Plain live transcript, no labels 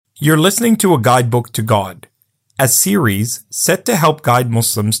You're listening to A Guidebook to God, a series set to help guide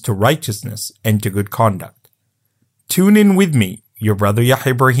Muslims to righteousness and to good conduct. Tune in with me, your brother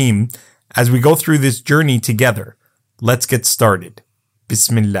Yahya Ibrahim, as we go through this journey together. Let's get started.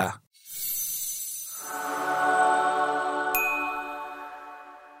 Bismillah.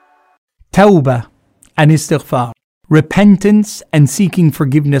 Tawbah and istighfar, repentance and seeking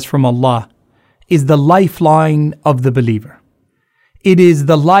forgiveness from Allah, is the lifeline of the believer. It is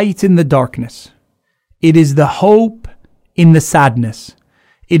the light in the darkness. It is the hope in the sadness.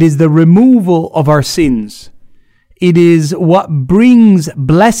 It is the removal of our sins. It is what brings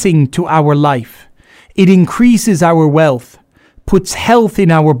blessing to our life. It increases our wealth, puts health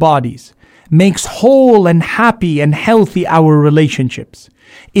in our bodies, makes whole and happy and healthy our relationships.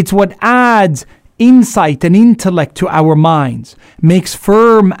 It's what adds insight and intellect to our minds, makes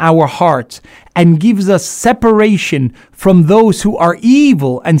firm our hearts, and gives us separation from those who are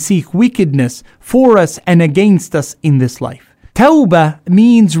evil and seek wickedness for us and against us in this life. Tawbah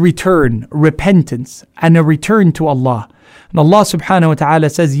means return, repentance, and a return to Allah. And Allah subhanahu wa ta'ala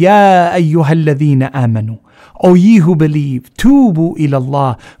says, Ya ayyuhalladhina amanu, O ye who believe, tubu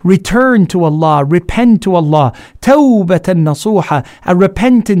ilallah, return to Allah, repent to Allah, tawbatan nasuha, a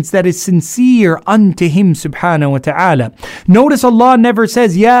repentance that is sincere unto Him subhanahu wa ta'ala. Notice Allah never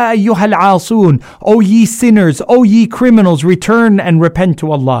says, Ya ayyuhal asun, O ye sinners, O ye criminals, return and repent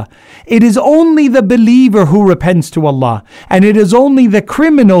to Allah. It is only the believer who repents to Allah, and it is only the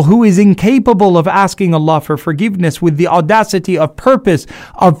criminal who is incapable of asking Allah for forgiveness with the audacity of purpose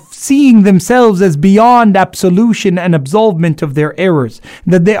of seeing themselves as beyond absolution and absolvement of their errors,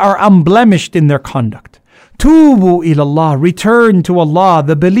 that they are unblemished in their conduct. Tubu ilallah, return to Allah,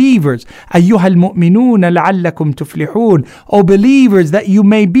 the believers. Ayyuhal mu'minun la'allakum tuflihun, O believers, that you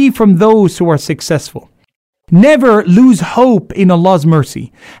may be from those who are successful. Never lose hope in Allah's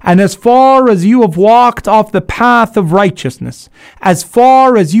mercy. And as far as you have walked off the path of righteousness, as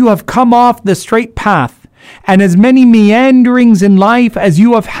far as you have come off the straight path, and as many meanderings in life as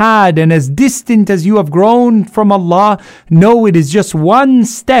you have had, and as distant as you have grown from Allah, know it is just one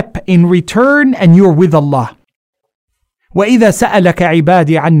step in return and you're with Allah. وَإِذَا سَأَلَكَ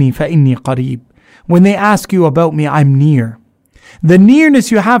عِبَادِي عَنِّي فَإِنِّي قَرِيبٌ. When they ask you about me, I'm near. The nearness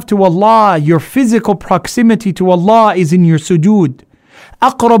you have to Allah, your physical proximity to Allah, is in your sujood.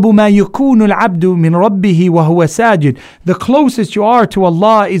 أقرب ما يكون العبد من ربه وهو ساجد. The closest you are to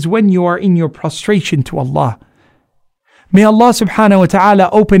Allah is when you are in your prostration to Allah. May Allah subhanahu wa ta'ala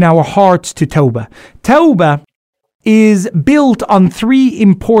open our hearts to Tawbah. Tawbah is built on three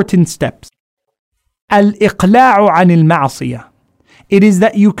important steps. Al-iqla'u anil ma'asiyah. It is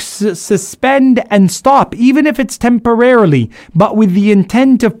that you suspend and stop, even if it's temporarily, but with the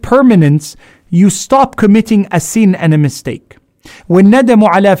intent of permanence, you stop committing a sin and a mistake. وَالنَّدَمُ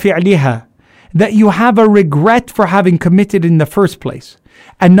عَلَى فِعْلِهَا, that you have a regret for having committed in the first place.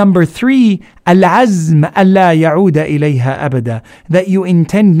 And number three, الْعَزْمَ أَلَّا يَعُودَ إِلَيْهَا أَبَدًا, that you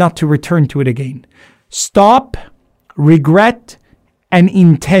intend not to return to it again. Stop, regret, and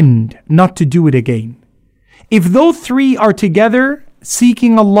intend not to do it again. If those three are together,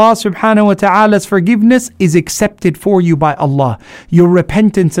 seeking Allah subhanahu wa ta'ala's forgiveness is accepted for you by Allah. Your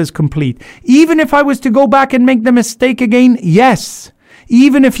repentance is complete. Even if I was to go back and make the mistake again, yes.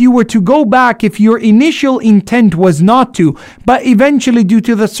 Even if you were to go back, if your initial intent was not to, but eventually due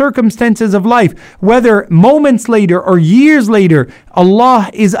to the circumstances of life, whether moments later or years later, Allah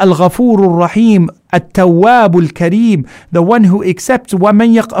is Al-Ghafur Rahim, At-Tawwab Al-Kareem, the one who accepts,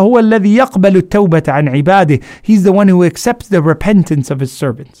 وَمَنْ هُوَ الَّذِي يَقْبَلُ التَّوْبَةَ عَنْ عِبَادِهِ. He's the one who accepts the repentance of His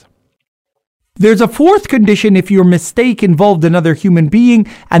servants. There's a fourth condition if your mistake involved another human being,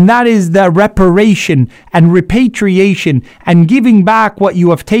 and that is the reparation and repatriation and giving back what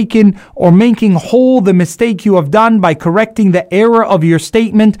you have taken, or making whole the mistake you have done by correcting the error of your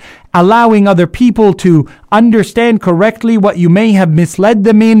statement, allowing other people to understand correctly what you may have misled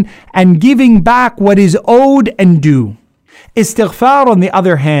them in, and giving back what is owed and due. Istighfar, on the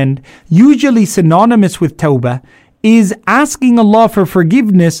other hand, usually synonymous with tawbah, is asking Allah for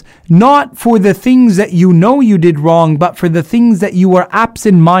forgiveness, not for the things that you know you did wrong, but for the things that you were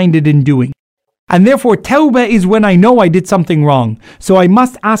absent-minded in doing. And therefore, tawbah is when I know I did something wrong. So I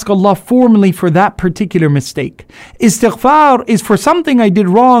must ask Allah formally for that particular mistake. Istighfar is for something I did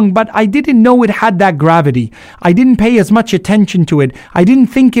wrong, but I didn't know it had that gravity. I didn't pay as much attention to it. I didn't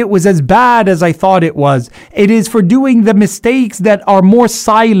think it was as bad as I thought it was. It is for doing the mistakes that are more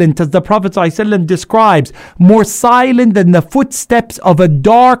silent, as the Prophet ﷺ describes, more silent than the footsteps of a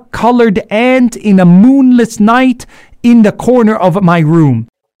dark-colored ant in a moonless night in the corner of my room.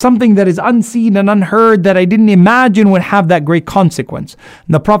 something that is unseen and unheard that I didn't imagine would have that great consequence.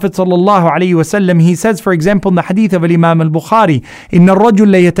 The Prophet ﷺ, he says, for example, in the hadith of Imam al-Bukhari, إِنَّ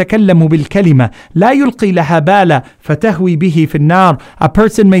الرَّجُلَ يَتَكَلَّمُ بِالْكَلِمَةِ لَا يُلْقِي لَهَا بَالًا فَتَهْوِي بِهِ فِي النَّارِ. A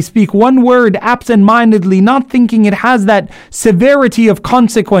person may speak one word absent-mindedly, not thinking it has that severity of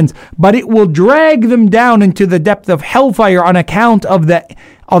consequence, but it will drag them down into the depth of hellfire on account of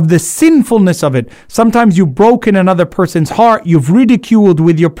the sinfulness of it. Sometimes you've broken another person's heart, you've ridiculed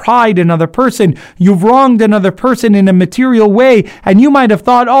with your pride another person, you've wronged another person in a material way, and you might have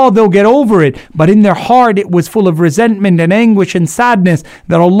thought, oh, they'll get over it, but in their heart it was full of resentment and anguish and sadness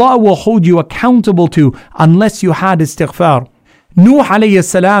that Allah will hold you accountable to unless you had istighfar. Nuh alayhi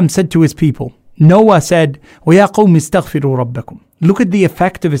salam said to his people, Noah said, وَيَا قَوْمِ اسْتَغْفِرُوا رَبَّكُمْ. Look at the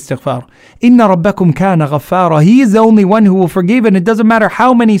effect of istighfar. إِنَّ رَبَّكُمْ كَانَ غَفَّارًا. He is the only one who will forgive, and it doesn't matter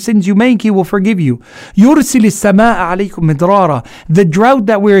how many sins you make, He will forgive you. يُرْسِلِ السَّمَاءَ عَلَيْكُمْ مِدْرَارًا. The drought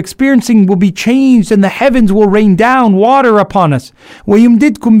that we're experiencing will be changed, and the heavens will rain down water upon us.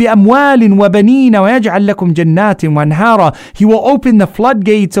 وَيُمْدِدْكُمْ بِأَمْوَالٍ وَبَنِينَ وَيَجْعَلْ لَكُمْ جَنَّاتٍ وَأَنْهَارًا. He will open the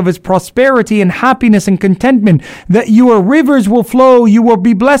floodgates of His prosperity and happiness and contentment, that your rivers will flow, you will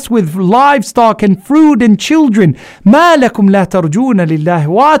be blessed with livestock and fruit and children. مَا لَكُمْ لَا تَرْجُونَ لله.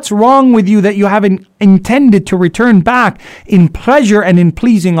 What's wrong with you that you haven't intended to return back in pleasure and in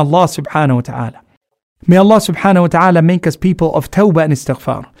pleasing Allah subhanahu wa ta'ala? May Allah subhanahu wa ta'ala make us people of tawbah and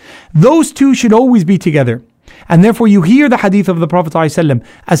istighfar. Those two should always be together. And therefore you hear the hadith of the Prophet ﷺ,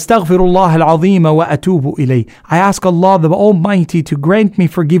 Astaghfirullah al-azim wa atubu ilayh. I ask Allah the Almighty to grant me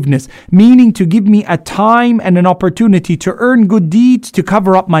forgiveness, meaning to give me a time and an opportunity to earn good deeds to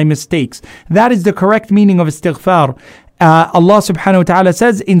cover up my mistakes. That is the correct meaning of istighfar. Allah subhanahu wa ta'ala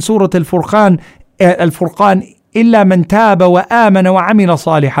says in Surah Al-Furqan, إِلَّا مَنْ تَابَ وَآمَنَ وَعَمِلَ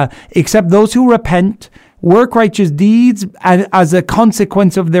صَالِحًا. Except those who repent, work righteous deeds as a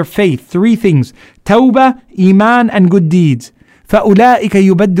consequence of their faith. Three things: tawbah, iman, and good deeds. فَأُولَٰئِكَ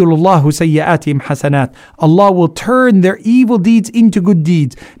يُبَدِّلُ اللَّهُ سَيِّئَاتِهِمْ حَسَنَاتٍ. Allah will turn their evil deeds into good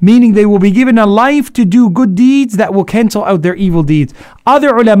deeds, meaning they will be given a life to do good deeds that will cancel out their evil deeds.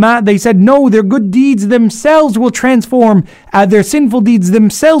 Other ulama, they said no, their good deeds themselves will transform, their sinful deeds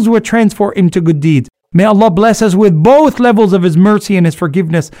themselves will transform into good deeds. May Allah bless us with both levels of His mercy and His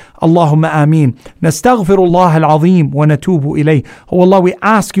forgiveness. Allahumma ameen. Nastaghfirullah al-azim wa natubu ilayh. Oh Allah, we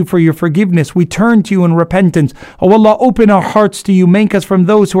ask You for Your forgiveness. We turn to You in repentance. Oh Allah, open our hearts to You. Make us from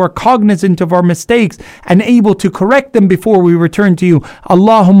those who are cognizant of our mistakes and able to correct them before we return to You.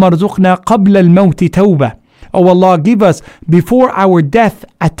 Allahumma rzuqna qabla al-mawti tawbah. Oh Allah, give us before our death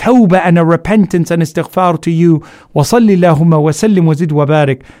a tawbah and a repentance and istighfar to You. Wa salli Allahumma wa sallim wa zid wa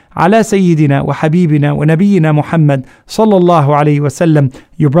barik ala sayyidina wa habibina wa nabiyyina Muhammad sallallahu alayhi wa sallam.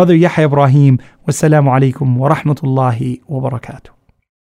 Your brother Yahya Ibrahim. Wassalamu alaikum wa rahmatullahi wa barakatuh.